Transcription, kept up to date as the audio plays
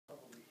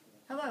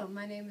Hello,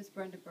 my name is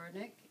Brenda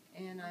Burnick,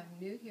 and I'm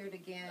new here to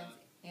Gannons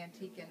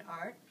Antique and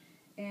Art,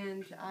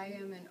 and I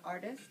am an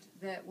artist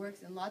that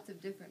works in lots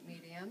of different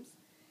mediums.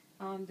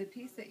 The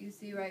piece that you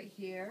see right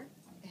here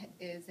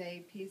is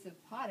a piece of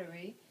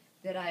pottery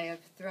that I have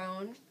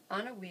thrown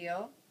on a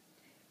wheel,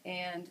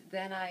 and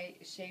then I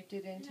shaped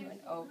it into an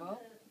oval.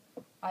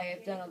 I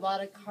have done a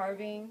lot of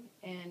carving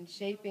and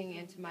shaping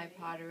into my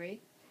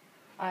pottery.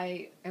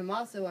 I am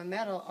also a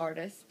metal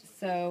artist,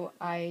 so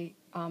I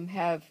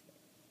have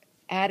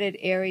added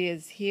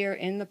areas here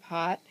in the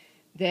pot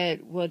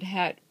that would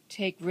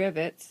take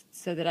rivets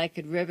so that I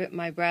could rivet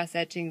my brass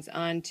etchings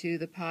onto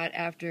the pot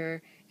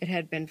after it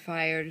had been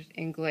fired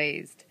and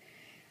glazed.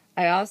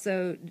 I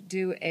also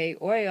do a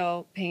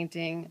oil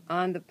painting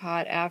on the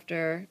pot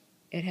after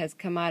it has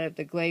come out of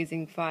the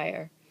glazing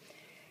fire.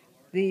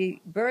 The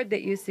bird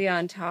that you see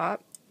on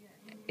top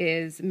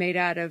is made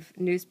out of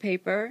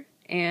newspaper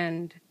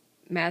and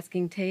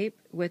masking tape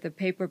with a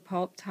paper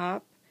pulp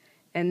top,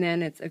 and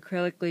then it's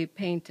acrylically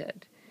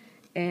painted.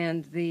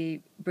 And the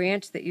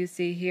branch that you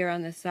see here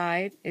on the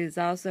side is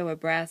also a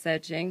brass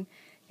etching,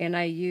 and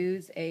I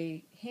use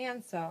a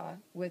handsaw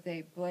with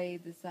a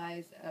blade the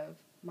size of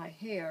my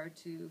hair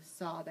to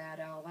saw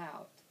that all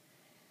out.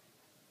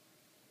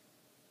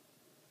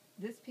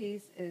 This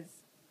piece is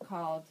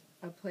called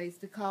A Place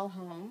to Call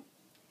Home,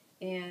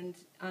 and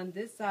on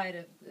this side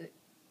of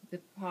the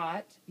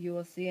pot you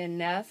will see a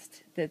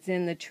nest that's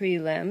in the tree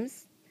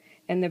limbs,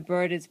 and the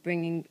bird is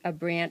bringing a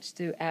branch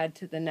to add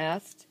to the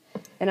nest.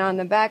 And on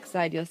the back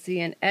side you'll see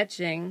an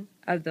etching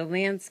of the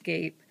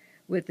landscape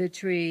with the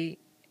tree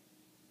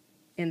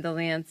in the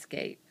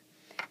landscape.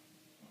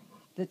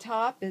 The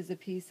top is a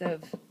piece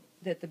of,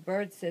 that the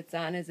bird sits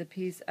on, is a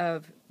piece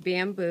of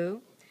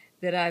bamboo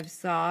that I've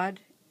sawed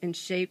and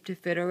shaped to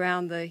fit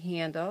around the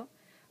handle.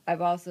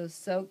 I've also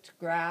soaked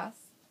grass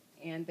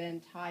and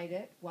then tied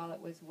it while it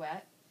was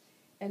wet.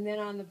 And then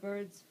on the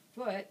bird's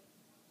foot,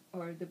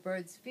 or the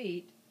bird's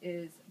feet,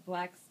 is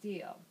black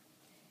steel.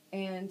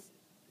 And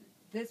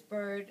this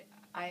bird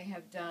I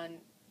have done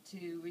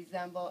to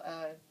resemble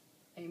a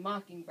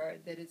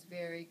mockingbird that is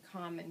very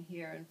common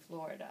here in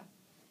Florida.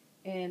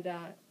 And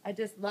I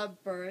just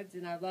love birds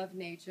and I love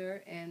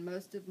nature, and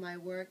most of my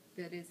work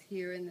that is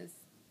here in this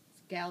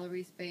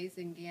gallery space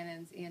in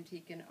Gannons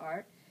Antique and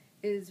Art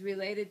is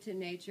related to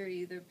nature,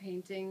 either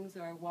paintings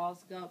or wall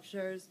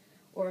sculptures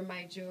or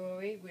my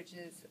jewelry, which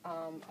is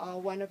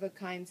all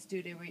one-of-a-kind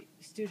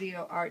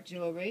studio art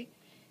jewelry.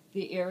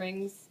 The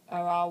earrings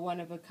are all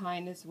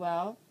one-of-a-kind as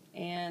well.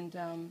 And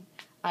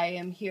I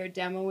am here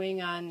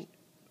demoing on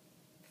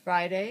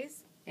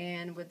Fridays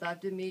and would love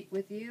to meet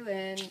with you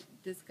and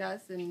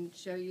discuss and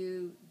show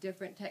you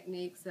different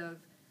techniques of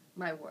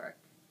my work.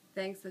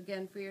 Thanks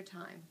again for your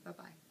time.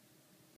 Bye-bye.